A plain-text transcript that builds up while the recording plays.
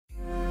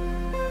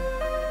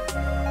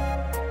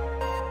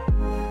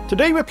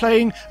Today we're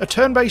playing a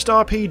turn-based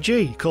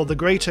RPG called The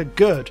Greater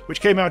Good,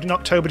 which came out in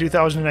October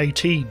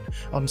 2018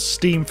 on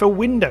Steam for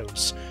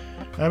Windows.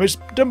 It's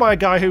done by a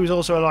guy who's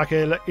also like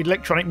an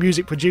electronic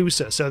music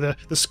producer, so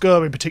the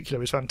score in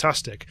particular is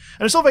fantastic.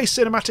 And it's all very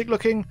cinematic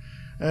looking,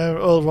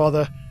 all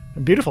rather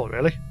beautiful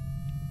really.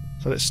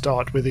 So let's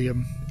start with the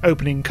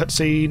opening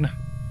cutscene.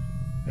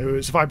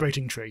 It's a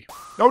vibrating tree.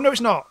 Oh no,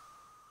 it's not!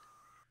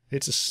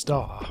 It's a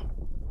star.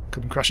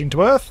 Coming crashing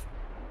to Earth.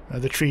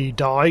 The tree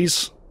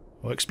dies.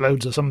 Or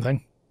explodes or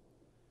something.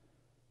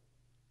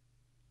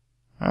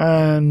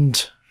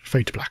 And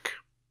fade to black.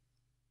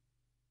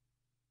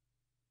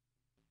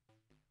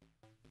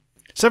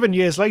 7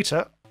 years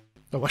later.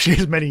 Oh, actually,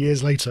 it's many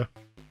years later.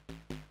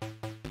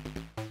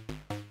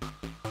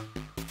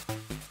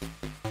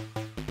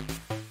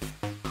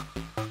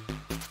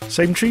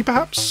 Same tree,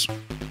 perhaps?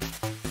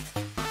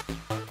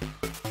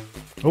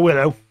 Oh,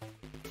 willow.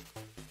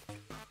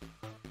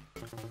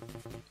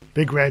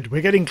 Big Red,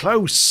 we're getting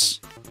close.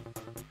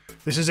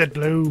 This is it,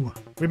 Blue.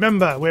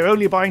 Remember, we're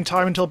only buying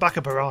time until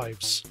backup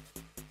arrives.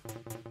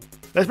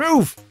 Let's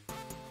move!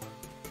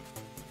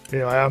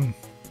 Here I am.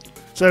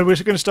 So we're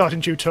going to start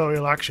in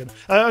tutorial action.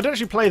 I did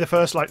actually play the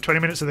first like 20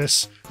 minutes of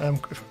this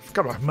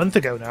got about a month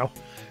ago now.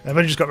 I've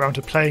only just got around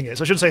to playing it,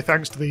 so I should say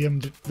thanks to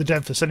the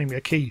dev for sending me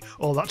a key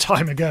all that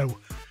time ago.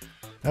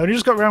 I only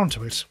just got around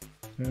to it,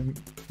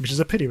 which is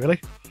a pity really,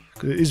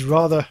 because it is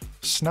rather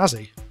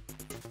snazzy.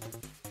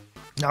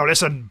 Now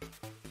listen.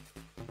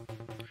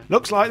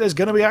 Looks like there's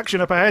gonna be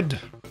action up ahead.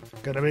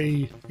 Gonna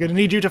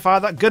need you to fire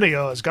that gun of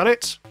yours, got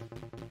it?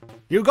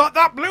 You got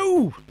that,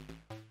 Blue?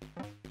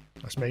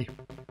 That's me.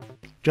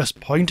 Just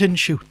point and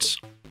shoot.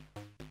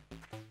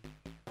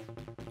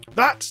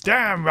 That's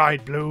damn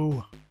right,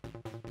 Blue.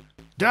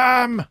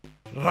 Damn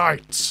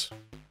right.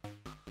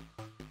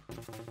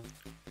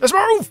 Let's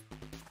move!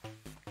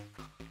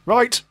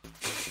 Right.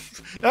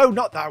 No,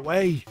 not that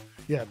way.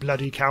 Yeah,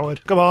 bloody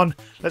coward. Come on,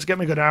 let's get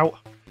my gun out.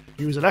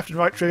 Use the left and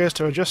right triggers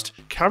to adjust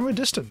camera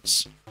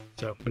distance.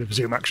 So, a bit of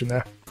zoom action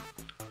there.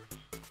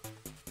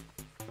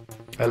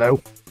 Hello.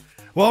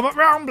 Warm up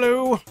round,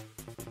 Blue.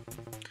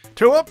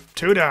 2 up,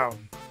 2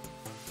 down.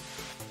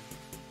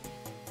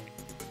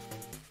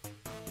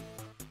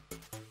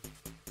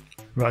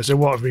 Right, so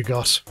what have we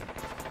got?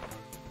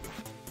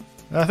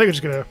 I think I'm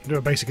just going to do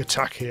a basic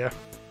attack here.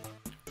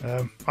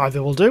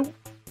 Either will do.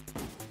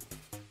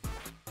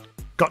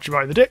 Got you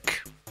right in the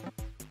dick.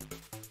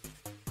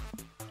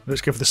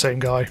 Let's go for the same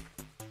guy.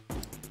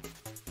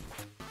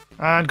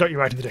 And got you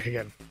right in the dick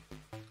again.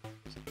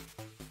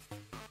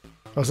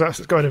 Oh, so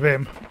let's go rid of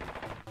him.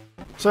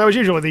 So as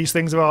usual with these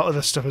things, there are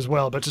other stuff as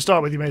well, but to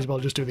start with you may as well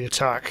just do the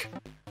attack.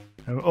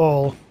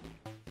 All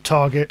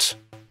target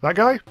that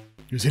guy.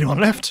 Is anyone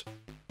left?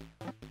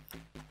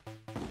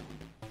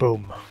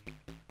 Boom.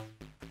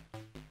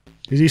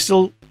 Is he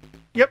still...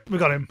 Yep, we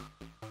got him.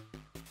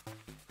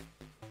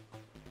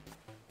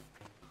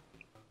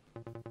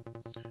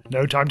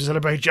 No time to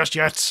celebrate just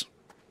yet.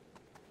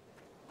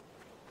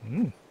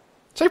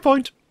 Save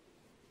point.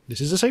 This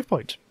is a save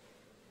point.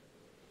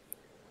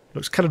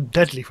 Looks kind of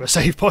deadly for a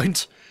save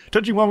point.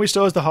 Touching one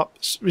restores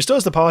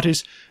the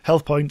party's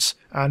health points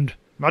and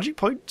magic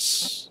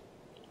points.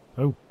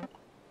 Oh,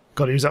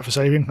 gotta use that for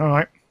saving. All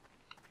right.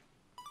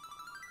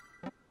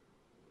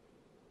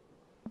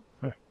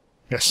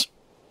 Yes.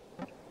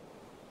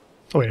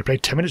 Oh, we only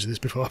played 10 minutes of this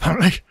before,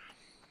 apparently.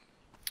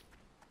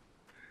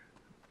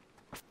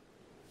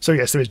 So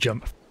yes, there is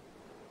jump.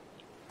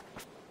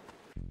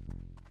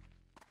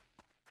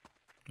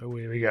 Oh,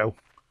 here we go.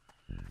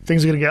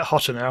 Things are going to get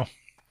hotter now.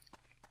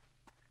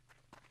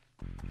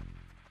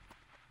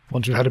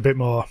 Once we've had a bit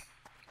more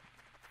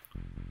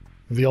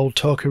of the old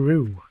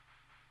talkaroo.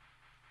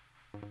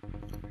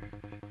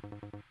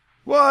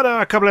 What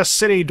are a couple of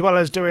city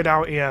dwellers doing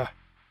out here?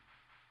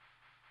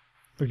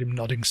 Look at him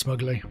nodding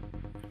smugly.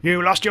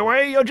 You lost your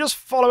way, you're just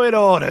following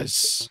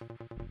orders.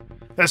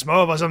 There's more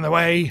of us on the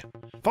way.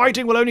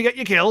 Fighting will only get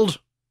you killed.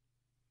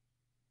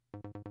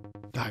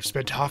 I've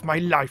spent half my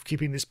life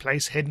keeping this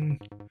place hidden.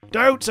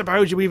 Don't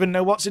suppose you even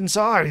know what's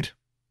inside.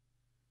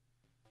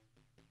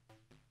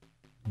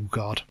 Oh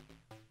God.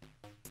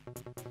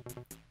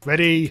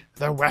 Ready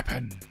the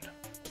weapon.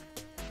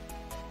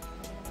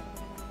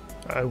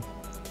 Uh-oh.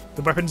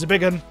 The weapon's a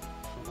big one.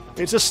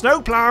 It's a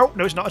snowplow.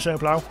 No, it's not a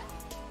snowplow.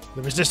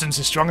 The resistance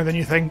is stronger than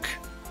you think.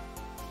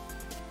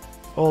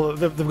 Oh,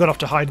 they've gone off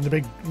to hide in the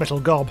big metal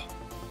gob.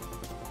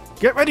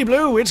 Get ready,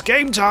 Blue. It's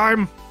game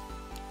time.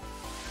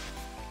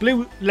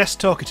 Blue less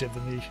talkative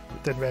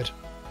than Red.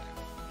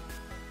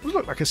 It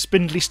look like a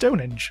spindly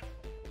Stonehenge.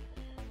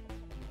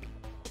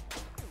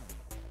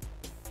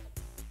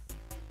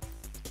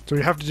 So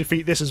we have to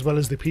defeat this as well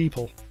as the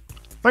people.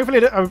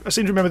 Thankfully, I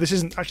seem to remember this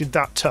isn't actually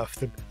that tough,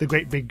 the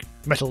great big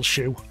metal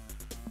shoe.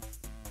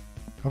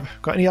 Have I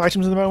got any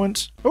items at the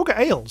moment? Oh, got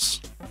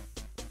ales.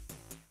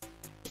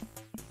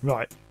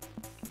 Right.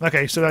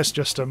 Okay, so that's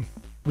just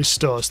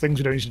restores things.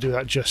 We don't need to do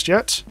that just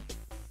yet.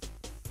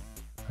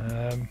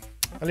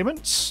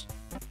 Elements.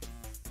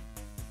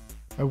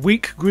 A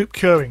weak group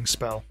curing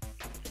spell.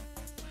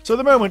 So at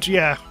the moment,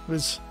 yeah,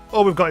 there's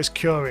all we've got is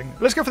curing.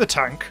 Let's go for the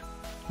tank,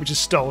 which is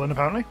stolen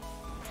apparently.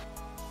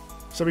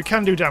 So we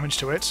can do damage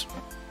to it.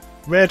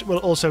 Red will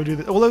also do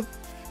that, although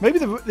maybe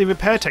the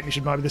repair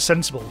technician might be the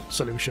sensible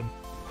solution.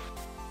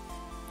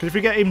 Because if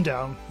we get him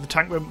down, the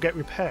tank won't get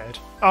repaired.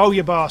 Oh,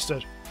 you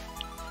bastard.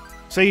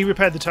 So he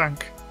repaired the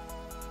tank.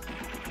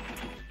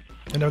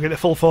 And they'll get the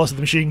full force of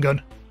the machine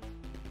gun.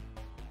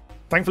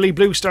 Thankfully,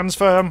 blue stands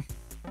firm.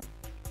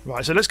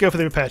 Right, so let's go for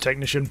the repair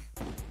technician.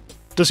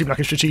 Does seem like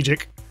a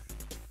strategic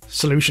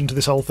solution to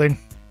this whole thing.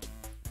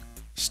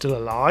 Still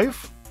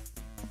alive.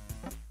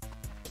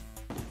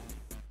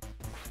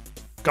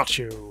 Got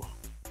you.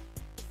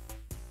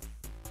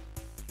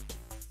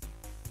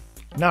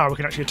 Now we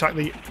can actually attack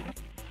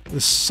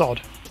the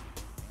sod.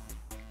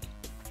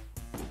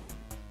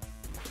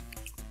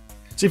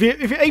 So if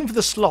you aim for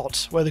the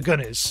slot where the gun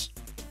is,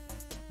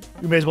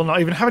 you may as well not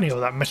even have any of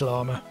that metal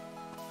armour.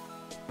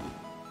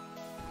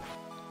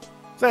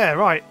 There,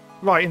 right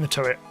in the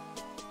turret.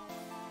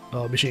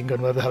 Oh, machine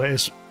gun, whatever the hell it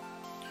is.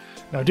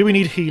 Now, do we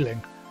need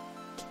healing?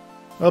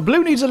 Well,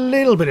 blue needs a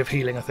little bit of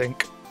healing, I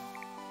think.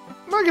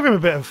 Might give him a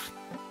bit of...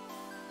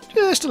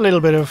 just a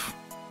little bit of...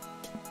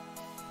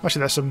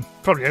 Actually, that's some...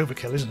 probably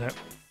overkill, isn't it?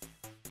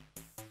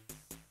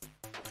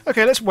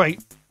 Okay, let's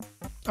wait.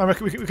 I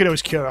reckon we could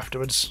always cure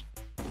afterwards.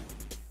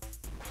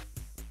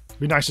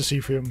 Be nice to see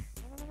for him.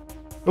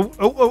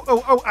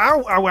 Oh,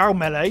 ow,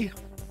 melee.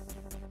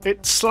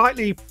 It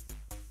slightly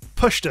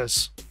pushed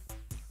us.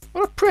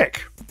 What a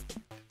prick.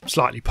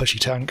 Slightly pushy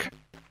tank.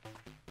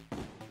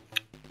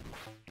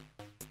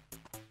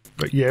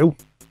 But you.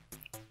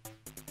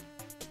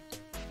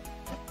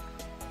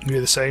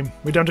 You're the same.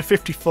 We're down to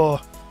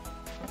 54.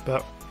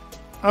 But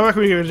I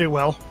reckon we're going to do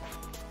well.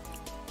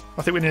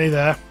 I think we're nearly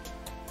there.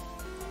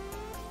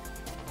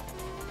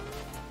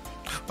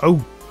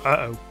 Oh,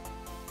 uh-oh.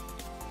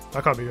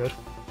 That can't be good.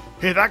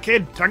 Hear that,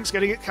 kid? Tank's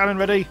getting it cannon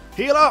ready.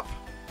 Heal up!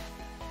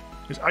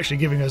 It's actually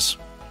giving us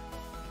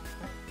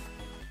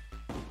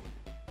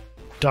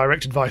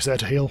direct advice there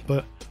to heal,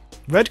 but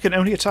red can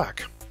only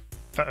attack.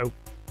 Uh-oh.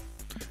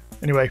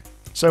 Anyway,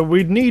 so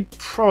we'd need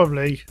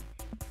probably...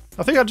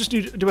 I think I'll just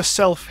do a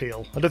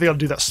self-heal. I don't think I'll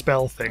do that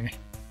spell thing.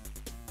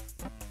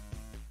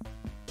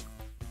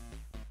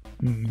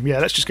 Yeah,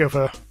 let's just go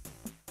for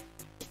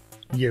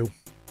you.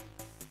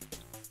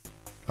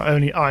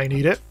 Only I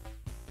need it.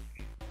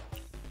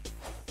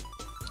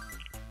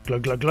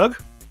 Glug, glug, glug.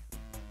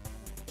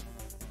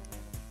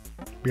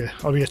 Yeah,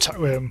 I'll be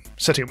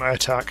setting up my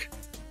attack.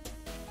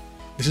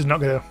 This is not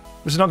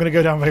gonna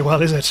go down very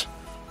well, is it?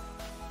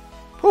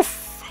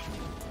 Poof.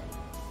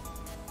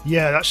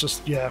 Yeah, that's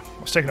just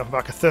it's taking off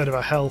about a third of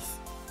our health.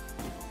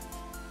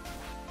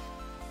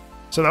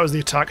 So that was the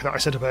attack that I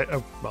said about.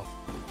 Oh, well,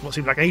 what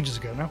seemed like ages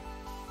ago now.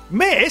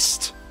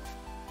 Missed.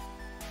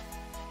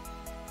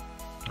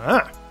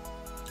 Ah.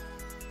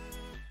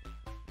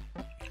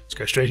 Let's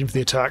go straight in for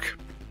the attack.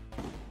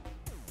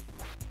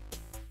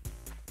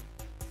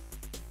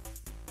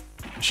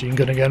 Machine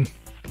gun again.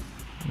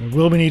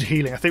 Will we need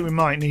healing? I think we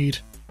might need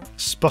a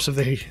spot of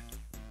the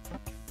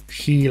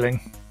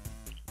healing.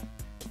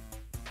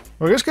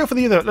 Well, let's go for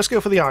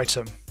the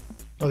item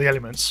or the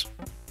elements.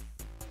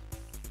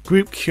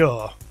 Group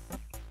cure.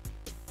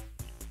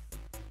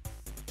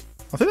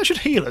 I think that should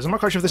heal us. I'm not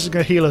quite sure if this is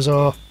going to heal us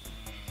or...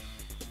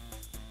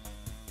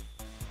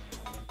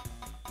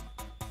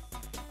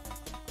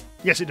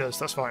 Yes, it does.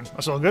 That's fine.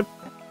 That's all good.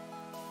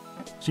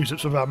 Let's use up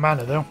some of our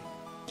mana, though.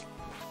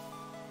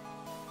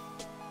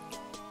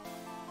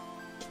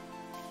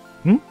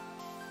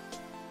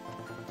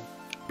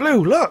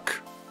 Blue,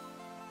 look!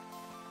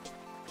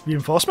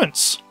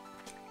 Reinforcements.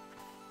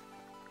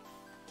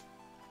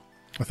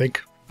 I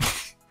think.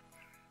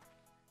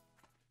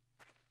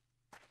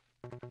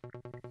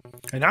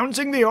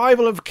 Announcing the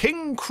arrival of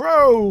King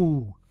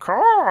Crow!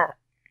 Caw!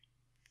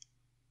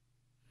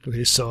 Look at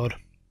his sword.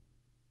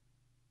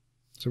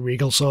 It's a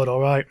regal sword,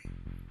 alright.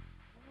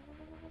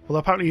 Although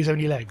apparently he's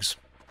only legs.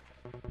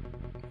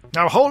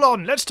 Now hold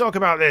on, let's talk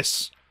about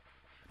this!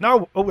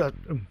 No! Oh,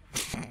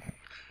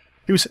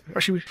 who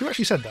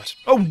actually said that?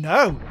 Oh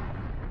no!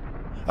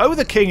 Oh,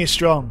 the king is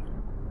strong!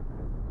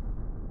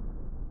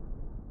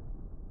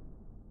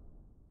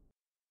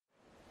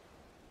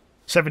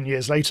 "7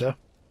 years later.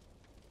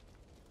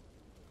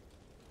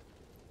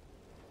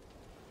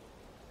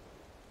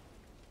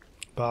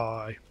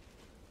 Bye.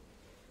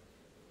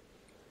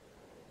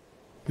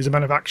 He's a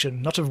man of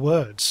action, not of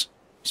words.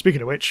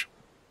 Speaking of which,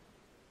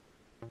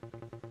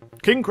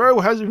 King Crow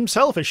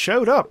himself has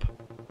showed up.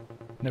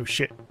 No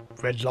shit,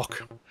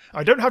 Redlock.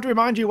 I don't have to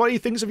remind you what he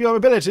thinks of your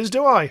abilities,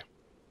 do I?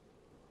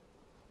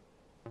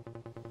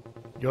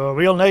 Your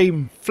real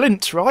name,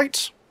 Flint,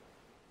 right?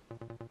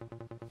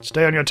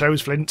 Stay on your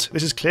toes, Flint.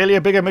 This is clearly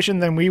a bigger mission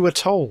than we were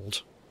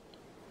told.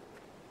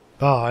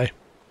 Bye.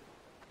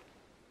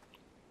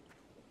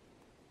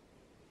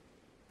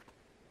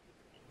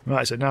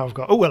 Right, so now I've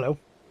got... Oh, hello.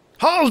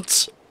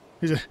 Halt!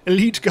 He's an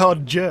elite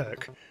guard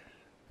jerk.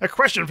 A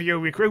question for you,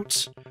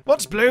 recruits.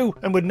 What's blue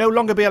and would no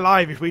longer be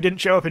alive if we didn't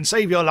show up and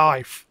save your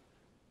life?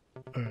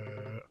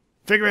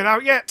 Figure it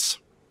out yet?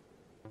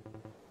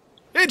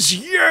 It's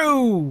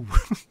you!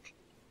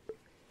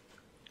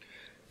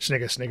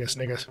 Snigger, snigger,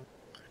 snigger.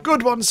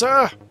 Good one,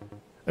 sir!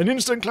 An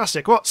instant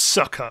classic. What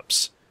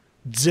suck-ups?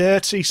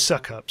 Dirty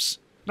suck-ups.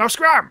 Now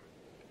scram!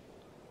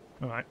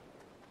 Alright.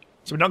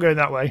 So we're not going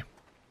that way.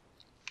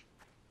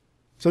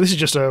 So this is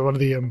just one of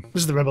the...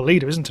 this is the rebel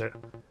leader, isn't it?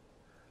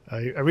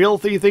 A real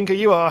thinker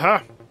you are, huh?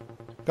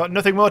 Got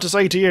nothing more to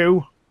say to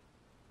you.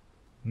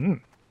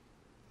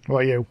 What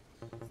are you?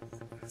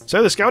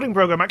 So the scouting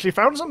program actually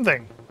found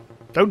something.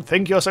 Don't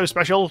think you're so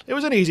special. It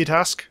was an easy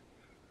task.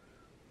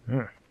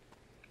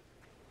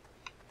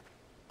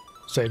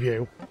 Save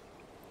you.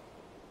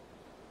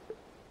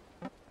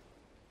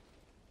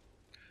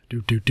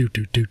 Do.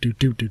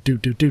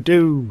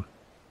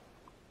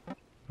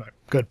 Right,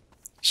 good.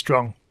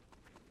 Strong.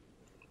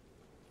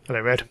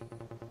 Hello, Red.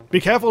 Be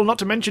careful not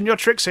to mention your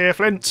tricks here,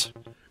 Flint.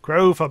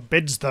 Crow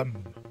forbids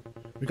them.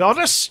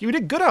 Regardless, you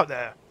did good out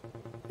there.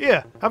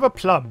 Here, have a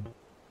plum.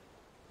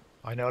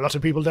 I know a lot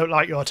of people don't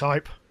like your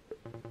type.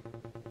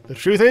 The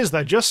truth is,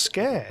 they're just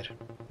scared.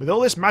 With all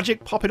this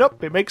magic popping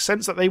up, it makes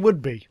sense that they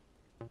would be.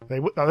 They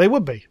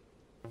would be.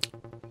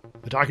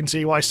 But I can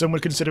see why some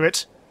would consider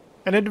it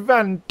an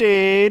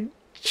advantage.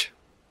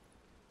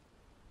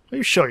 Are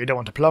you sure you don't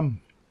want a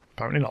plum?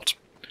 Apparently not.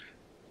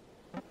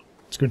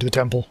 Let's go into the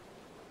temple.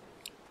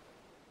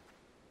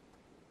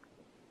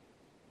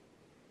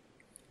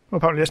 Well,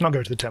 apparently let's not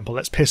go to the temple.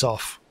 Let's piss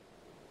off.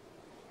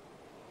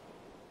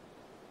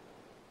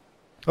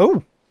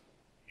 Oh!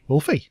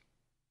 Wolfie.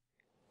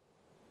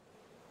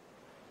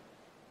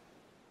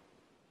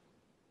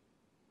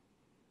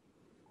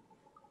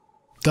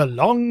 The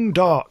Long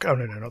Dark. Oh,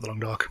 no, not the Long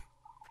Dark.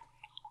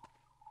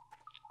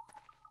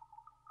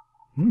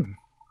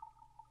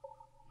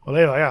 Well,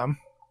 here I am.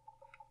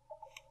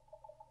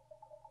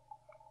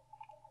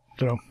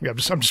 Don't know. Yeah,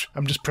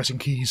 I'm just pressing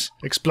keys.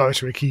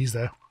 Exploratory keys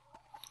there.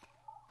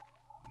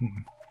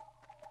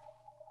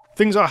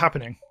 Things are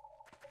happening.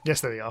 Yes,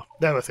 there they are.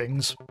 There are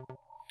things.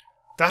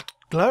 That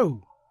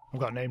glow. I've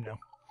got a name now.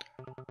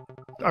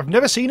 I've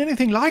never seen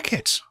anything like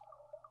it.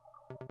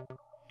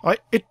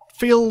 It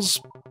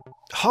feels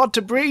hard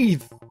to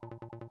breathe.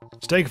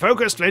 Stay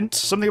focused, Flint.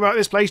 Something about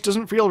this place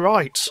doesn't feel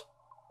right. So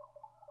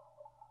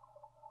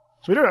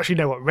we don't actually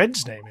know what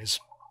Red's name is.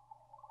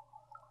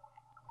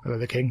 Hello,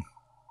 the king.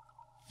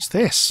 What's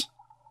this?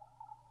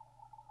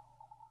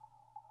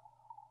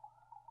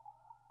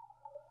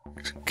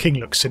 King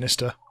looks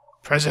sinister.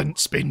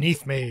 Presents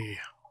beneath me.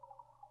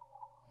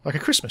 Like a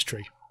Christmas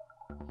tree.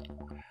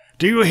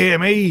 Do you hear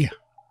me?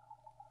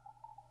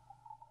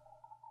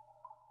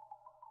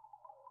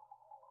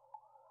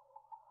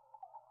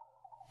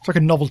 It's like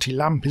a novelty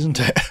lamp, isn't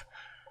it?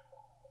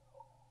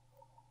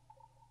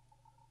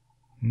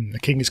 The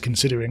king is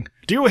considering.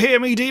 Do you hear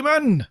me,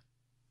 demon?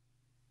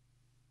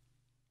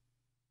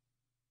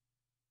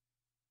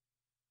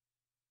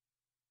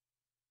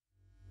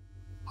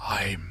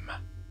 I'm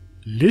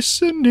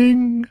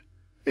listening.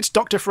 It's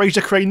Dr.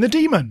 Fraser Crane the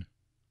demon.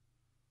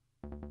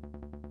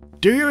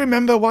 Do you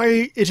remember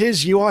why it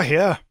is you are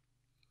here?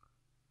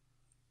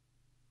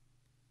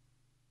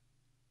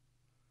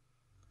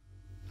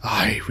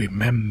 I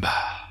remember.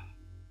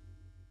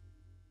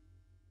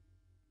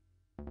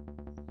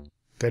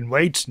 Then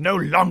wait no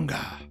longer.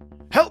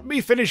 Help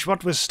me finish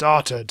what was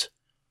started.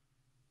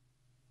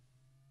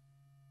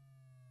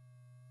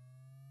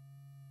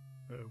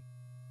 Oh.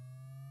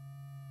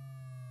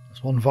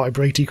 There's one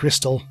vibraty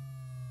crystal.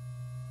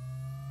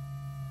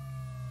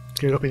 Let's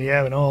get it up in the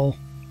air and all.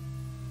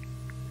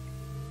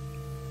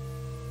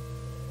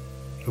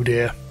 Oh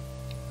dear.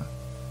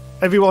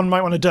 Everyone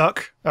might want to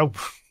duck. Oh.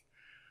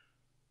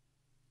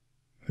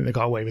 I think they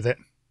got away with it.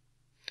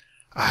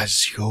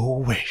 As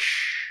you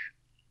wish.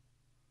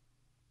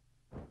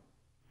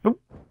 Oh.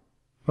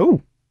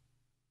 Oh.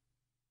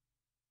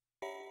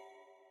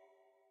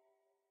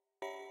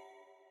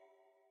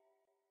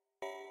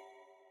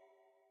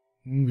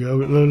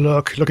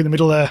 Look in the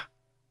middle there.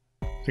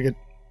 Like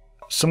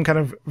some kind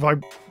of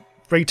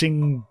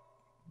vibrating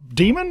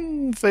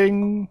demon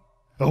thing.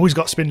 Oh, he's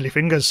got spindly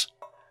fingers.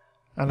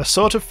 And a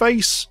sort of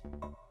face.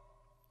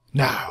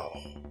 Now,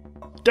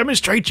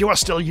 demonstrate you are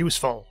still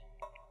useful.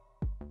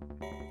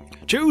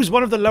 Choose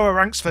one of the lower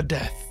ranks for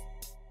death.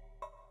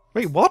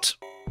 Wait, what?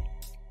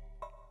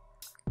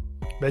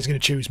 Red's going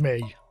to choose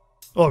me.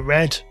 Or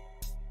Red.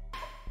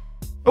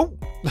 Oh!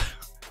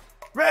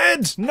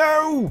 Red!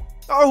 No!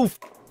 Oh,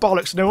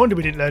 bollocks. No wonder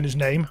we didn't learn his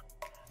name.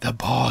 The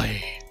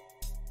boy.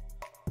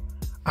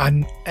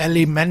 An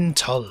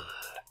elemental.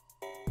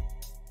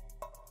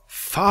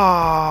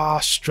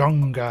 Far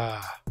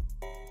stronger.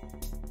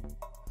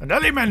 An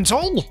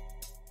elemental?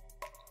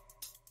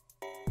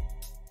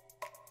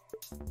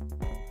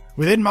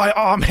 Within my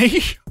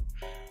army?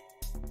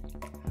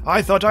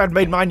 I thought I had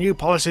made my new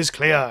policies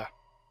clear.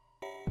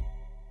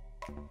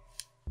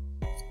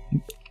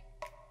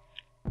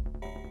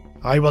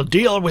 I will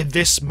deal with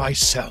this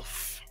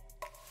myself.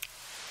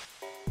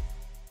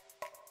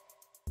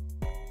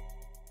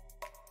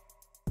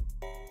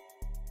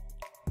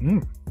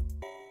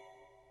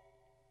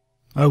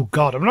 Oh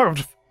god, I'm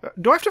not...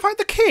 Do I have to fight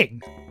the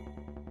king?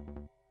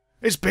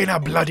 It's been a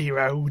bloody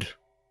road.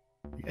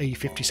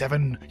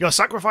 A57, your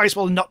sacrifice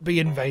will not be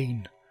in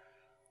vain.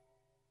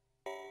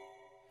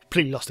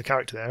 Completely lost the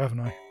character there, haven't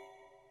I?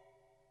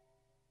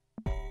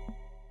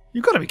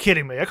 You've got to be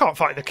kidding me. I can't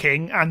fight the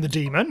king and the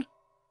demon.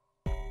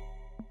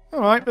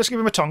 Alright, let's give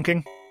him a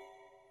tonking.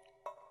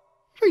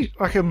 Very,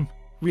 like a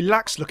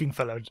relaxed looking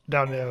fellow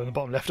down there on the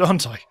bottom left,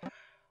 aren't I?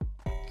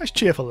 Nice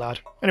cheerful lad.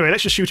 Anyway,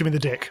 let's just shoot him in the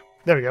dick.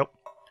 There we go.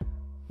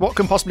 What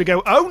can possibly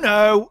go? Oh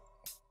no!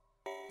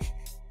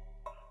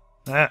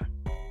 There.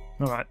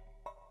 Alright.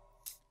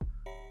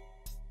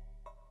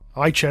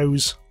 I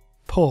chose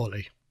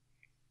poorly.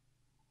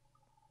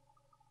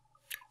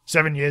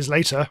 7 years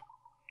later.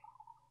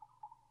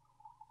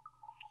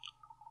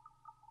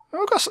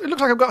 Oh, it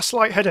looks like I've got a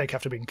slight headache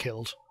after being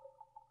killed.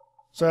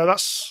 So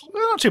that's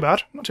not too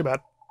bad. Not too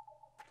bad.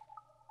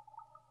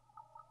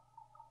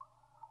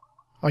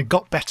 I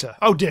got better.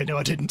 Oh dear, no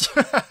I didn't.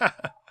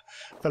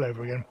 Fell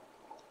over again.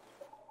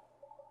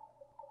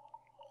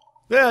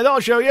 There, that'll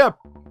show you.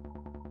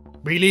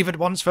 We leave at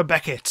once for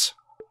Beckett.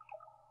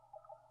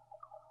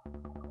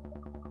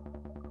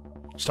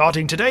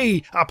 Starting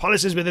today, our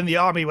policies within the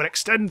army will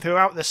extend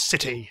throughout the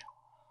city.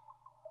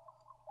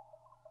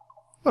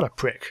 What a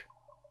prick.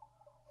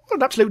 What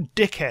an absolute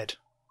dickhead.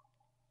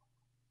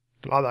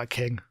 Don't like that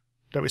king.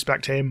 Don't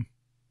respect him.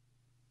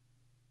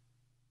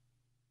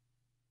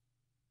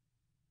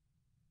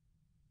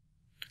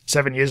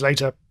 7 years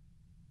later.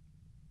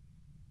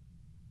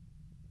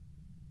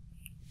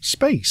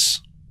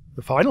 Space.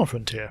 The final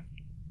frontier.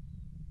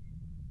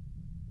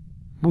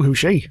 Ooh, who's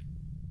she?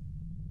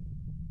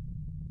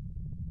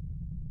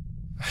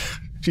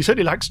 She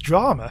certainly likes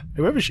drama,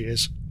 whoever she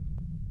is.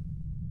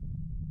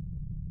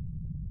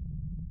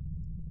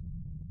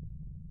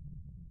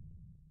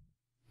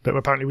 But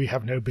apparently we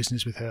have no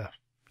business with her.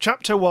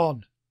 Chapter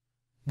 1.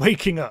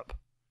 Waking up.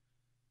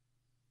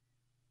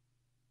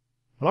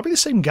 Will I be the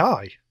same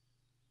guy?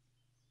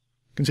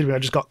 Considering I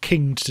just got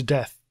kinged to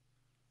death.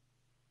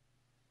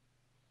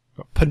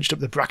 Got punched up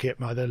the bracket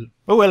by the...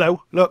 Oh,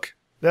 hello. Look.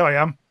 There I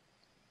am.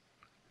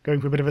 Going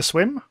for a bit of a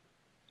swim.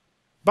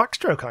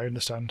 Backstroke, I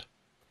understand.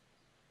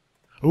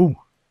 Ooh.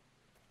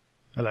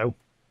 Hello.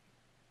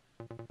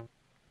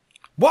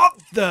 What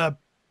the...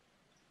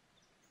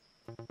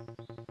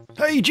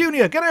 Hey,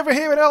 Junior, get over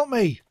here and help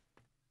me!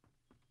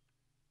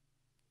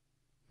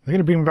 They're going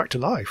to bring me back to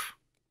life.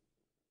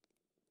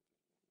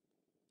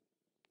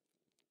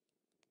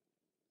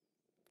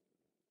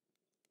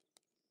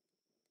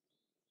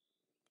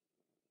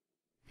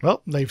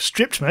 Well, they've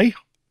stripped me.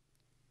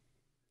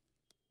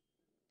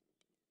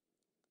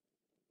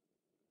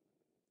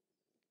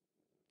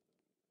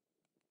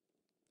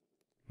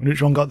 And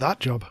which one got that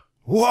job?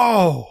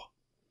 Whoa!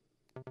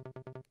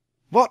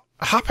 What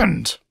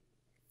happened?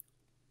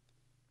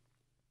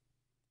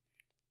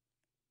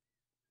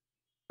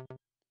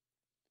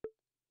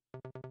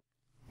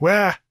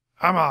 Where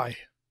am I?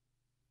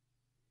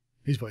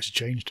 His voice has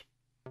changed.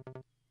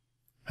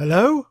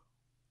 Hello?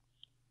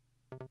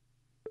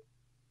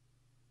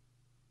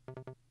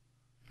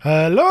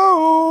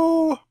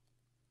 Hello?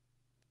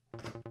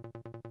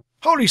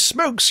 Holy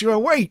smokes, you're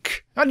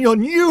awake! And you're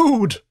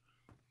nude!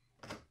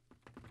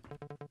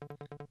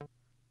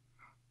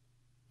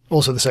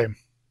 Also the same.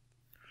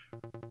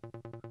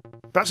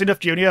 That's enough,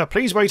 Junior.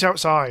 Please wait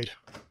outside.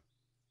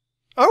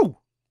 Oh!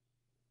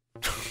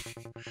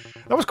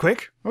 That was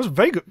quick. That was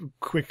very good,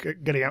 quick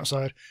at getting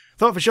outside.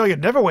 Thought for sure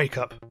you'd never wake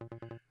up.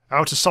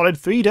 Out a solid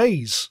 3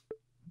 days.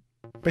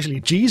 Basically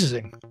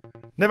Jesusing.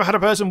 Never had a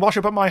person wash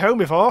up at my home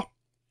before.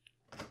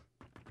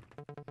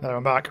 There,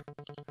 I'm back.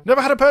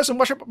 Never had a person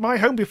wash up at my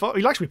home before.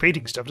 He likes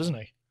repeating stuff, doesn't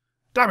he?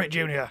 Damn it,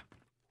 Junior.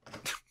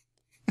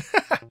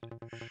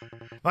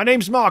 My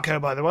name's Marco,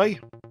 by the way.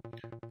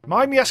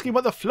 Mind me asking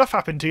what the fluff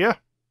happened to you?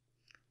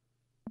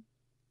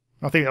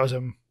 I think that was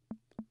a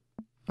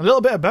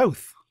little bit of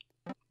both.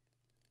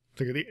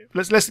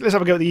 Let's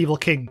have a go at the evil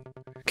king.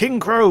 King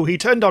Crow, he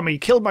turned on me,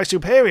 killed my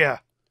superior.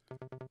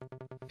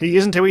 He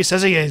isn't who he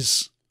says he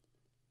is.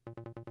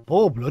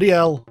 Oh, bloody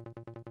hell.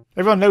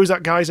 Everyone knows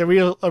that guy's a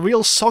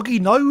real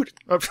soggy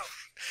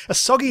a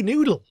soggy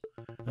noodle.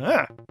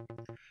 Ah.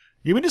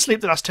 You've been asleep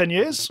the last 10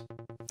 years.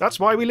 That's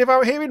why we live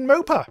out here in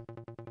Mopa.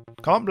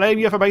 Can't blame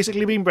you for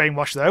basically being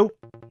brainwashed, though.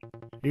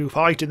 You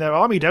fight in their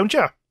army, don't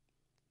you?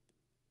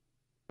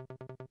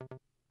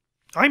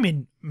 I'm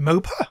in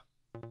Mopa?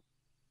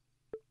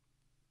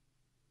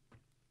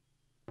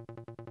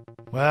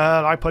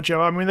 Well, I put your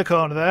army in the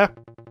corner there.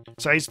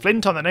 Says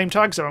Flint on the name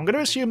tag, so I'm going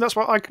to assume that's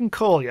what I can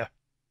call you.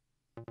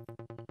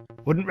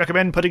 Wouldn't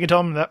recommend putting it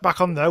on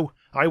back on, though.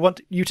 I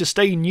want you to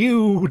stay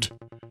nude.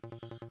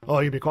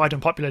 Or you'll be quite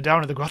unpopular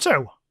down at the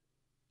grotto.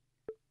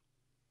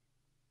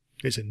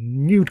 It's a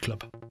nude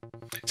club.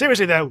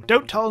 Seriously, though,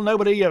 don't tell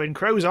nobody you're in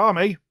Crow's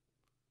army.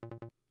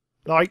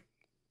 Like,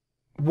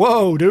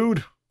 whoa,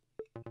 dude.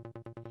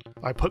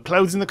 I put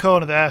clothes in the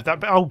corner there.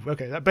 Oh,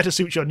 okay, that better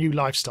suits your new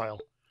lifestyle.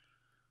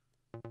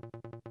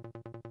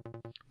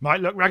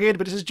 Might look ragged,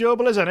 but it's as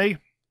durable as any.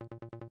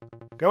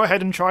 Go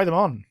ahead and try them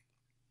on.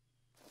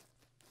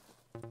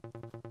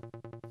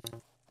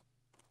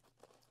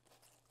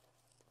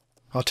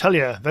 I'll tell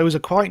you, those are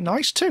quite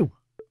nice too.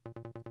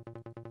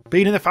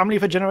 Been in the family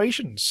for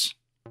generations.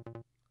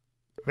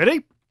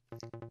 Ready?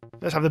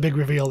 Let's have the big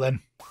reveal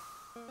then.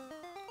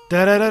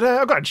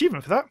 Da-da-da-da. I've got an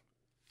achievement for that.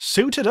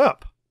 Suited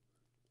up.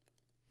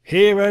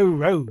 Hero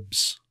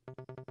robes.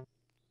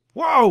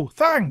 Whoa,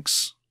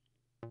 thanks!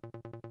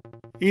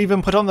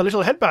 Even put on the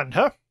little headband,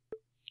 huh?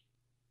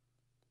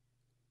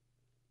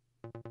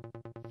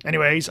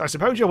 Anyways, I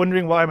suppose you're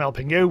wondering why I'm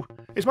helping you.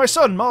 It's my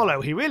son,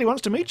 Marlowe. He really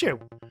wants to meet you.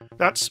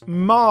 That's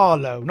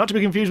Marlowe, not to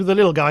be confused with the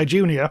little guy,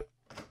 Junior.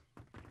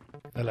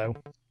 Hello.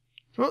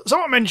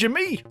 Someone mentioned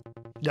me!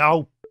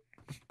 No.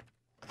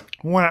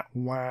 Wah,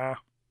 wah.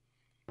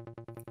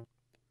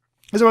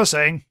 As I was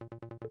saying,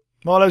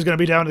 Marlowe's going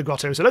to be down at the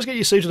grotto, so let's get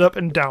you suited up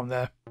and down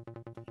there.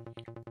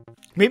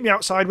 Meet me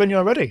outside when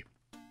you're ready.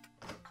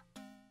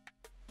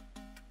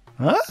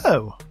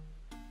 Oh!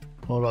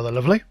 All rather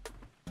lovely.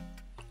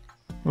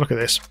 Look at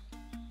this.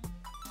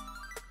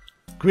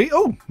 Green.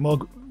 Oh,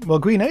 more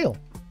green ale.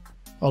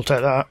 I'll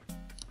take that.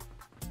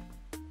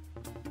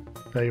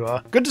 There you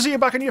are. Good to see you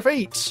back on your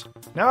feet.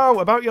 Now,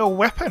 about your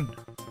weapon.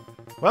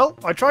 Well,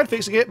 I tried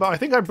fixing it, but I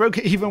think I broke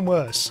it even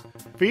worse.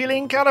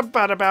 Feeling kind of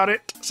bad about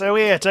it. So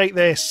here, take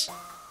this.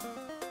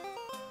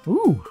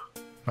 Ooh,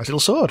 nice little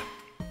sword.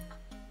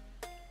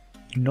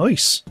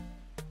 Nice.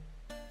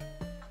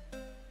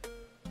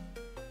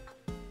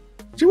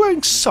 Is he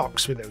wearing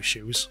socks with those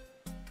shoes?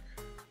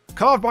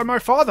 Carved by my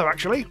father,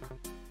 actually.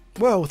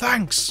 Whoa,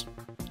 thanks.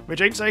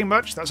 Which ain't saying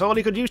much, that's all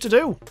he could use to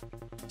do.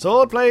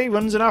 Swordplay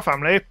runs in our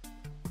family.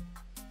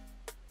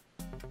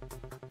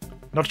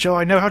 Not sure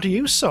I know how to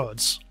use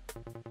swords.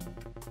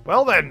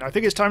 Well then, I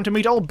think it's time to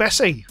meet old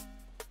Bessie.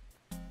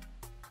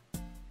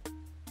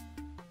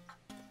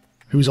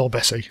 Who's old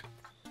Bessie?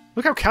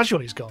 Look how casual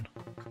he's gone.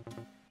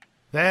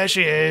 There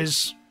she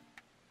is.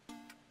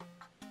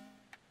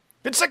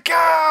 It's a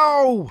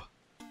cow!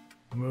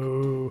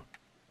 Moo.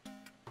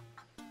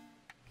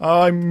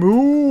 I'm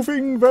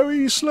moving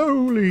very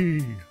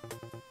slowly.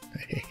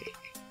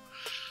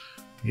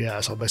 Yeah,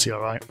 that's old Bessie,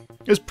 alright.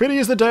 As pretty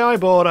as the day I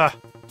bought her.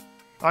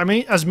 I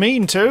mean, as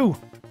mean too.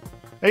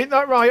 Ain't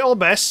that right, old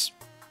Bess?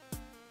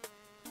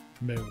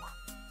 Moo.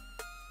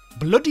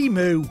 Bloody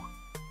moo.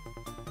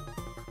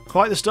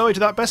 Quite the story to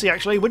that Bessie,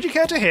 actually. Would you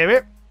care to hear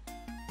it?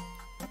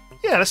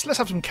 Yeah, let's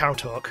have some cow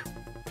talk.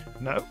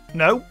 No.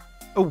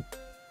 Oh.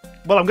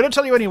 Well, I'm going to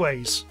tell you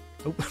anyways.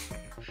 Oh.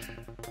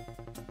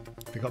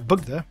 They got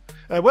bugged there.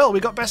 Well, we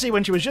got Bessie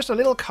when she was just a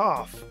little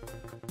calf.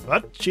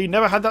 But she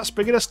never had that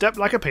spring in her step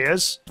like her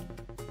peers.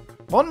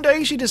 One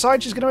day she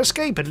decides she's going to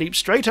escape and leap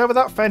straight over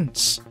that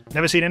fence.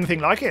 Never seen anything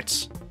like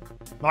it.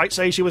 Might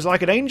say she was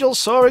like an angel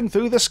soaring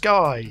through the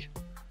sky.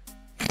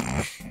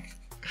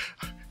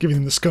 Giving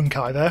them the skunk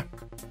eye there.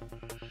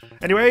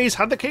 Anyways,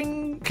 had the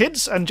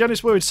kids and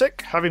Janice worried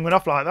sick, having went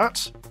off like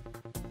that.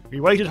 We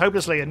waited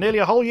hopelessly and nearly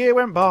a whole year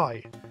went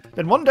by.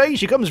 Then one day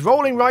she comes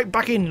rolling right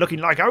back in, looking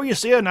like how you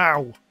see her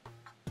now.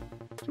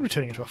 She's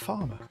turning into a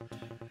farmer.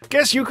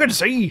 Guess you can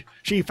see,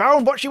 she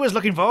found what she was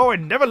looking for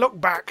and never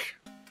looked back.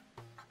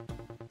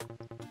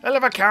 Hell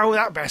of a cow,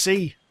 that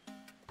Bessie.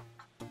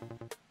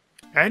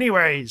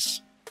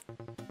 Anyways,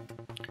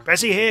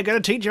 Bessie here gonna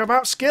teach you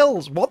about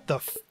skills. What the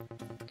f...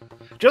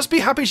 Just be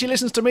happy she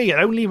listens to me and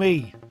only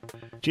me.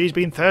 She's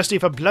been thirsty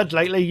for blood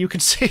lately, you can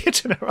see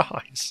it in her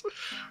eyes.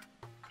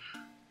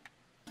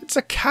 It's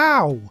a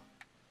cow.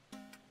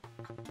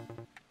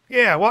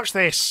 Yeah, watch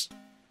this.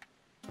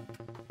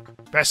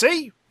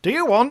 Bessie, do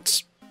you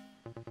want...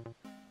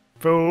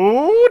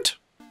 food?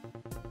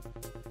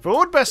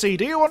 Food, Bessie,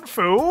 do you want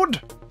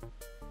food?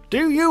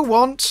 Do you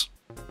want...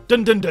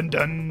 dun dun dun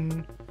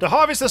dun... to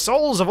harvest the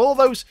souls of all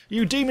those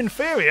you deem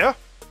inferior?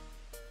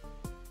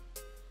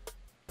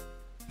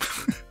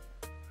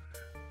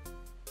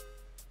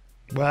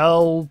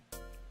 Well...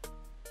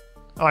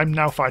 I'm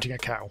now fighting a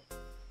cow.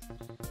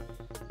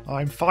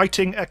 I'm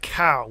fighting a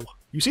cow.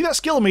 You see that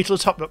skill meter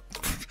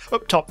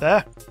up top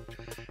there?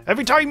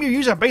 Every time you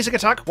use a basic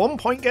attack, 1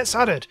 point gets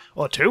added,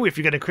 or 2 if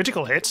you get a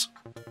critical hit.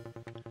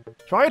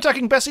 Try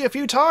attacking Bessie a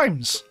few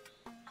times.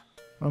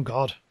 Oh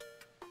god.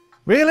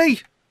 Really?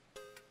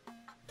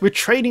 We're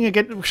training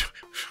against...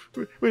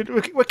 We're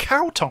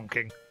cow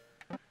tonking.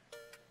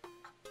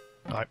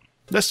 Right.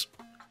 Let's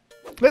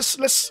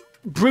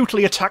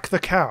brutally attack the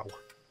cow.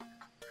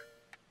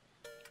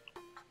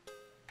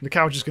 The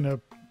cow's just gonna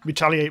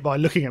retaliate by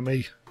looking at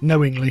me,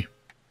 knowingly.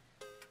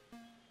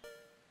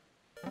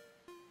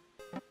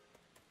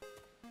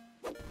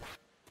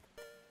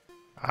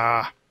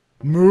 Ah.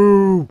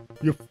 Moo!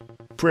 You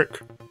prick.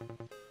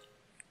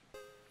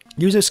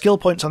 Use those skill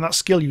points on that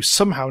skill you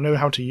somehow know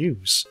how to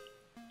use.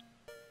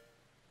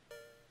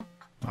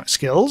 Right,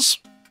 skills.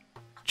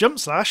 Jump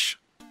slash.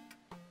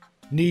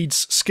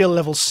 Needs skill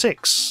level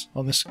 6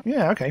 on this.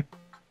 Yeah, okay.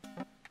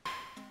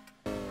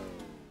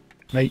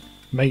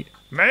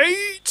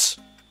 Mate!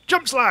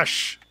 Jump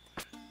slash!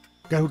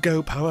 Go,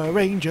 go, Power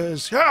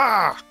Rangers!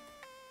 Ah!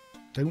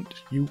 Don't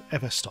you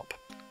ever stop.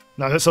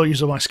 No, that's all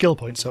use all my skill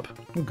points up.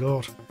 Oh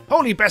god.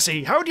 Holy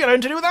Bessie, how do you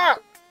learn to do that?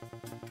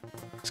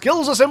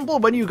 Skills are simple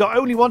when you got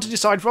only one to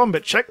decide from,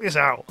 but check this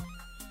out.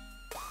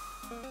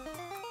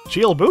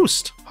 Shield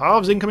boost.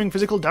 Halves incoming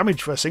physical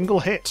damage for a single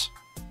hit.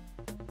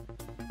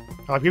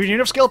 I've given you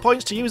enough skill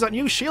points to use that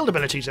new shield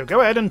ability, so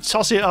go ahead and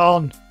toss it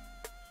on.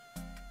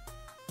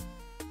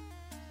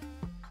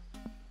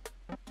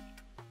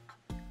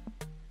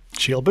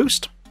 Shield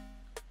boost.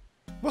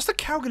 What's the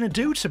cow going to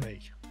do to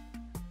me?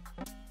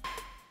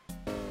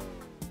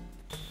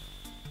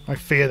 I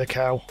fear the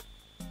cow.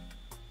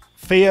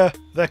 Fear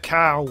the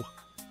cow.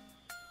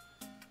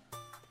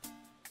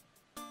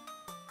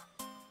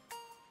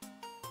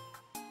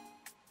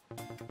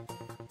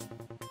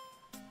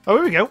 Oh,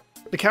 here we go.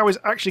 The cow is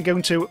actually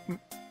going to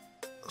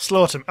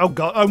slaughter him. Oh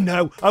god,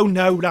 oh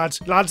no,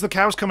 lads. Lads, the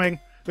cow's coming.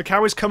 The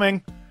cow is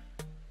coming.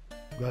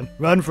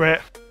 Run for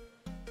it.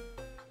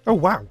 Oh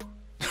wow.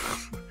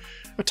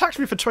 Attacked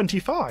me for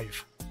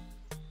 25.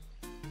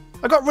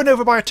 I got run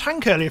over by a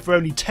tank earlier for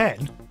only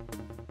 10.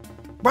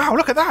 Wow,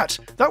 look at that.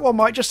 That one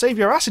might just save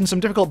your ass in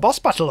some difficult boss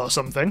battle or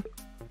something.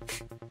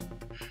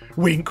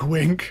 Wink,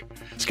 wink.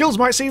 Skills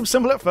might seem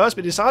simple at first,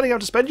 but deciding how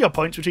to spend your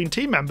points between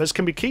team members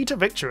can be key to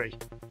victory.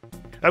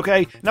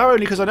 Okay, now only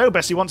because I know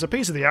Bessie wants a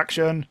piece of the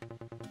action.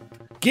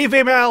 Give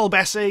him hell,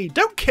 Bessie!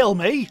 Don't kill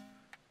me!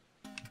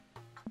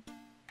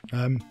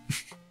 I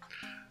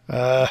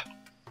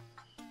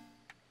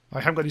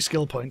haven't got any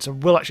skill points. I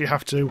will actually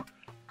have to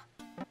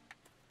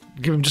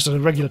give him just a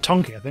regular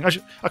tonking, I think.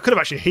 I could have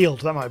actually healed.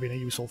 That might have been a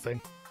useful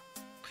thing.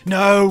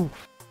 No!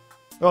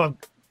 Oh,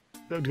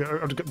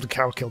 the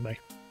cow killed me.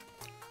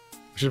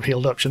 I should have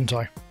healed up, shouldn't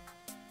I?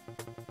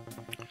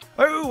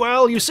 Oh,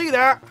 well, you see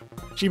that?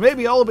 She may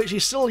be old, but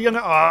she's still young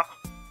at heart.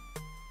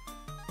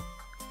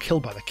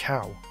 Killed by the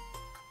cow.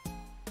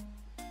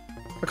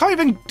 I can't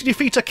even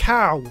defeat a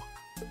cow.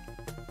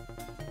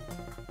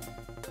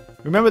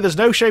 Remember, there's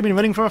no shame in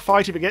running from a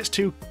fight if it gets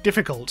too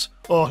difficult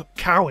or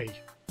cowy.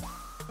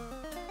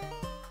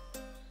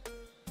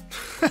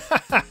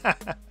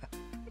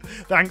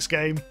 Thanks,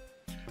 game.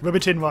 Rub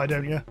it in, why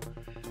don't you?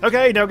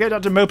 Okay, now get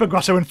down to Mopa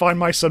Grotto and find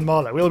my son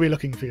Marlowe. We'll be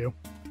looking for you.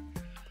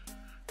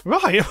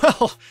 Right,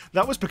 well,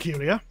 that was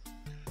peculiar.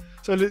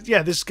 So,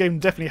 yeah, this game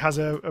definitely has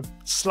a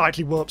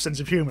slightly warped sense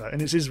of humour,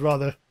 and it is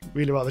really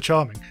rather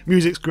charming.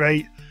 Music's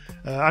great.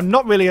 I'm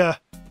not really a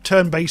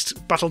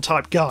turn-based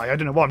battle-type guy. I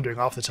don't know what I'm doing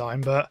half the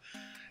time, but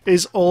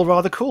is all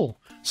rather cool.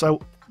 So,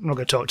 I'm not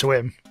going to talk to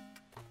him.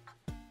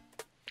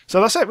 So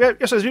that's it.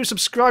 Yes, so do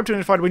subscribe to be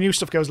notified when new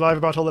stuff goes live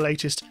about all the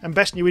latest and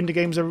best new indie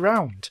games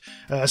around.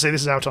 So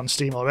this is out on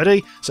Steam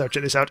already, so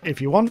check this out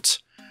if you want.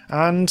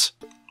 And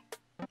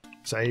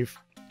save,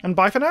 and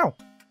bye for now.